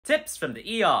Tips from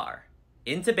the ER.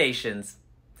 Intubations.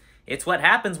 It's what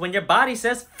happens when your body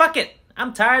says, fuck it,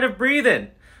 I'm tired of breathing.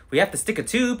 We have to stick a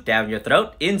tube down your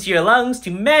throat into your lungs to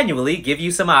manually give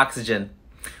you some oxygen.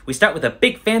 We start with a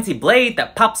big fancy blade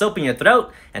that pops open your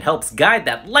throat and helps guide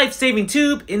that life-saving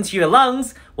tube into your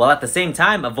lungs, while at the same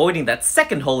time avoiding that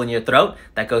second hole in your throat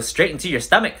that goes straight into your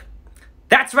stomach.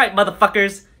 That's right,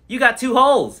 motherfuckers! You got two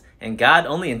holes, and God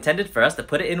only intended for us to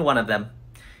put it in one of them.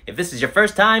 If this is your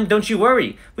first time, don't you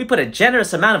worry. We put a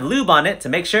generous amount of lube on it to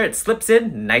make sure it slips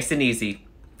in nice and easy.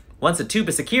 Once a tube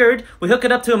is secured, we hook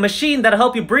it up to a machine that'll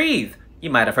help you breathe. You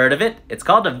might have heard of it. It's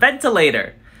called a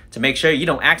ventilator. To make sure you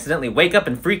don't accidentally wake up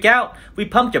and freak out, we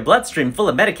pump your bloodstream full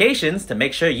of medications to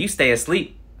make sure you stay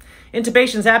asleep.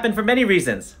 Intubations happen for many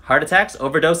reasons: heart attacks,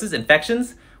 overdoses,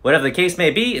 infections. Whatever the case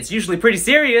may be, it's usually pretty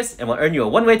serious and will earn you a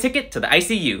one-way ticket to the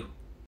ICU.